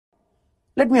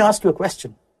Let me ask you a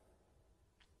question.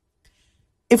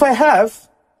 If I have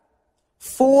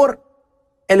 4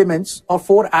 elements or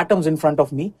 4 atoms in front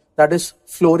of me, that is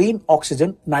fluorine,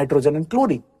 oxygen, nitrogen and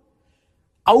chlorine.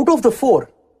 Out of the 4,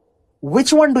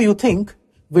 which one do you think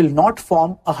will not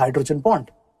form a hydrogen bond?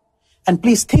 And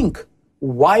please think,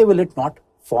 why will it not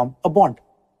form a bond?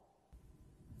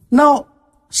 Now,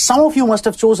 some of you must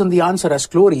have chosen the answer as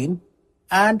chlorine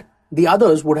and the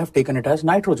others would have taken it as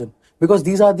nitrogen, because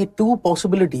these are the 2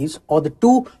 possibilities or the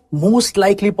 2 most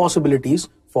likely possibilities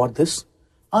for this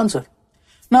answer.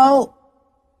 Now,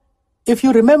 if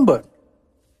you remember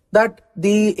that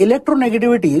the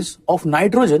electronegativities of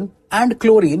nitrogen and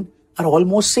chlorine are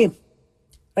almost same,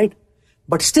 right?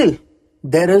 But still,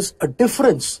 there is a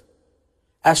difference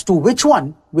as to which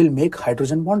one will make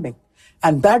hydrogen bonding.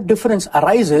 And that difference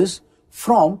arises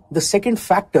from the second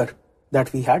factor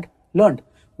that we had learned,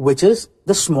 which is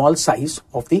the small size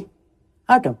of the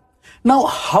atom. Now,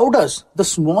 how does the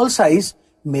small size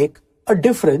make a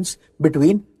difference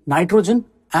between nitrogen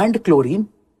and chlorine?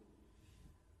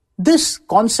 This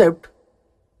concept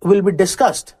will be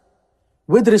discussed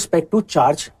with respect to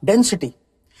charge density.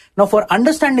 Now, for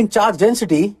understanding charge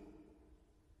density,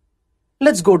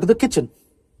 let's go to the kitchen.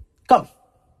 Come.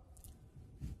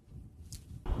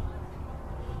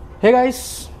 Hey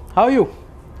guys, how are you?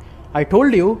 I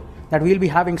told you that we'll be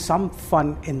having some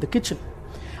fun in the kitchen.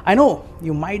 I know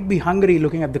you might be hungry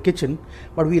looking at the kitchen,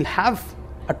 but we'll have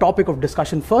a topic of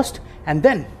discussion first and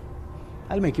then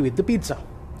I'll make you eat the pizza.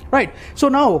 Right, so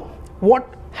now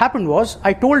what happened was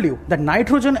I told you that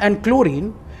nitrogen and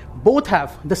chlorine both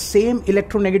have the same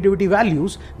electronegativity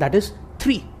values, that is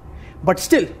 3. But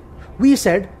still, we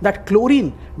said that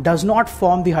chlorine does not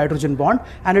form the hydrogen bond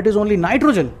and it is only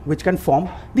nitrogen which can form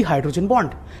the hydrogen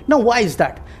bond. Now, why is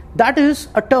that? That is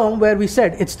a term where we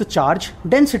said it's the charge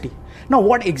density. Now,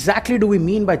 what exactly do we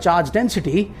mean by charge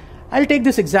density? I'll take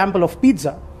this example of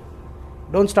pizza.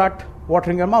 Don't start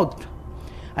watering your mouth.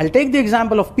 I'll take the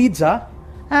example of pizza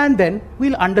and then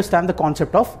we'll understand the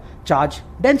concept of charge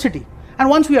density. And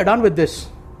once we are done with this,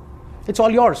 it's all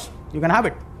yours. You can have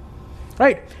it.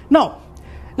 Right? Now,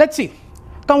 let's see.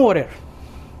 Come over here.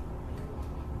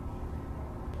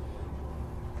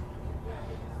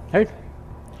 Right?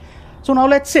 So now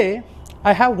let's say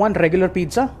I have one regular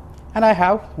pizza and I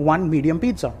have one medium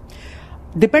pizza.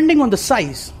 Depending on the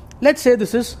size, let's say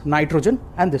this is nitrogen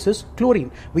and this is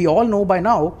chlorine. We all know by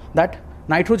now that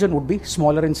nitrogen would be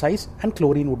smaller in size and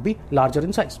chlorine would be larger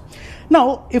in size.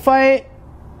 Now, if I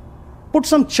put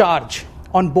some charge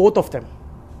on both of them,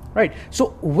 right? So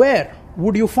where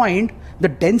would you find the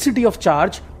density of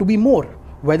charge to be more?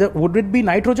 Whether would it be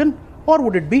nitrogen or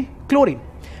would it be chlorine?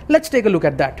 Let's take a look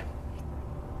at that.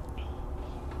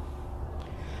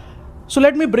 So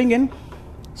let me bring in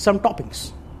some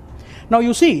toppings. Now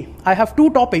you see, I have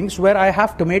 2 toppings where I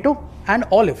have tomato and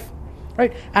olive,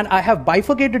 right? And I have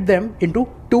bifurcated them into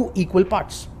 2 equal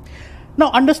parts.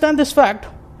 Now understand this fact,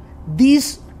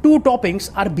 these 2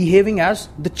 toppings are behaving as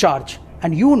the charge.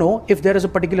 And you know, if there is a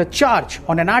particular charge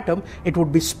on an atom, it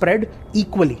would be spread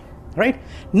equally, right?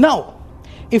 Now,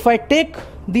 if I take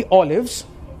the olives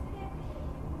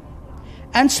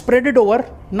and spread it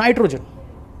over nitrogen,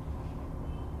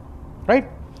 right?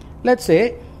 Let's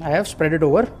say I have spread it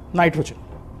over nitrogen.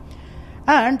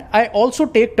 And I also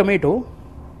take tomato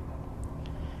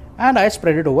and I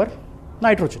spread it over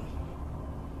nitrogen.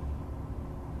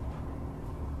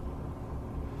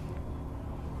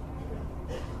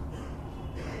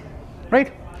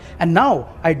 Right? And now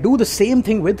I do the same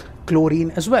thing with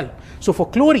chlorine as well. So for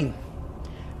chlorine,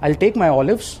 I'll take my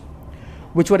olives,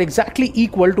 which were exactly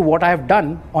equal to what I have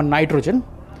done on nitrogen,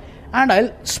 and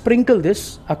I'll sprinkle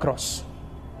this across.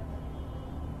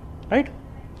 Right?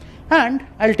 And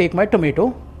I'll take my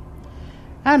tomato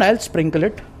and I'll sprinkle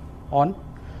it on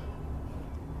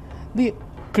the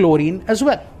chlorine as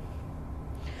well.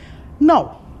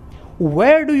 Now,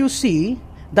 where do you see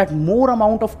that more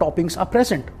amount of toppings are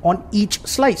present on each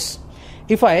slice?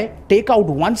 If I take out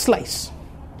one slice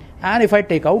and if I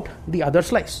take out the other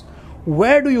slice,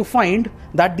 where do you find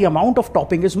that the amount of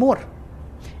topping is more?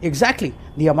 Exactly,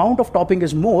 the amount of topping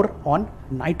is more on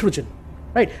nitrogen,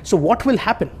 right? So what will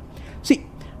happen? See,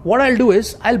 what I'll do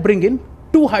is I'll bring in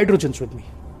 2 hydrogens with me,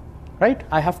 right?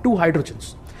 I have 2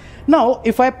 hydrogens. Now,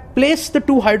 if I place the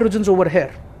 2 hydrogens over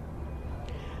here,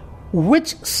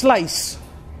 which slice,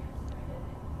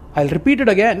 I'll repeat it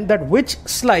again, that which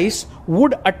slice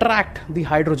would attract the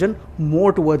hydrogen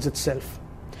more towards itself?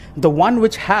 The one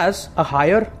which has a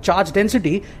higher charge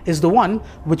density is the one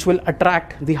which will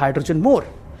attract the hydrogen more.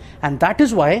 And that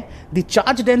is why the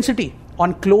charge density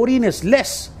on chlorine is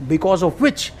less, because of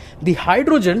which the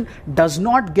hydrogen does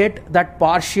not get that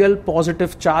partial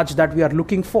positive charge that we are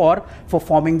looking for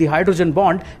forming the hydrogen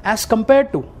bond, as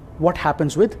compared to what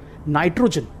happens with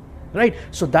nitrogen, right?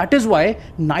 So that is why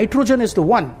nitrogen is the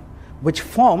one which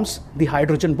forms the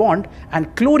hydrogen bond,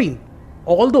 and chlorine,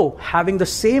 although having the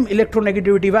same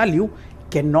electronegativity value,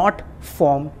 cannot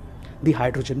form the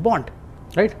hydrogen bond,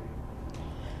 right?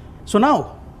 So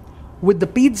now, with the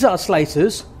pizza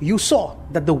slices, you saw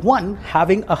that the one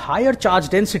having a higher charge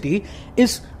density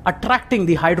is attracting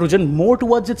the hydrogen more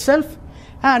towards itself,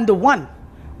 and the one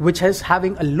which is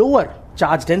having a lower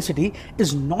charge density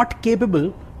is not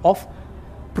capable of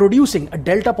producing a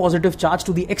delta positive charge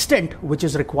to the extent which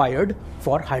is required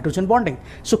for hydrogen bonding.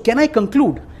 So can I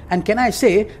conclude and can I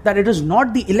say that it is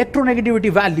not the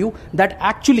electronegativity value that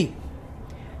actually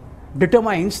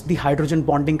determines the hydrogen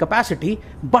bonding capacity,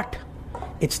 but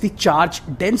it's the charge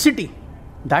density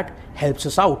that helps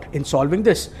us out in solving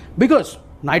this? Because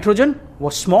nitrogen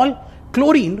was small,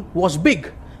 chlorine was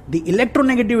big. The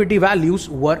electronegativity values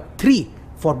were 3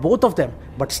 for both of them,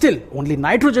 but still only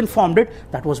nitrogen formed it.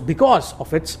 That was because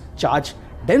of its charge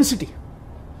density.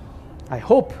 I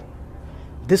hope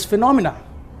this phenomena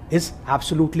is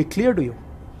absolutely clear to you.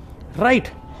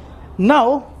 Right.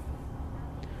 Now,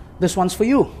 this one's for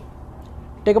you.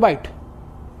 Take a bite.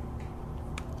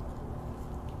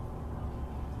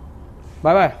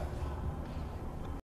 Bye-bye.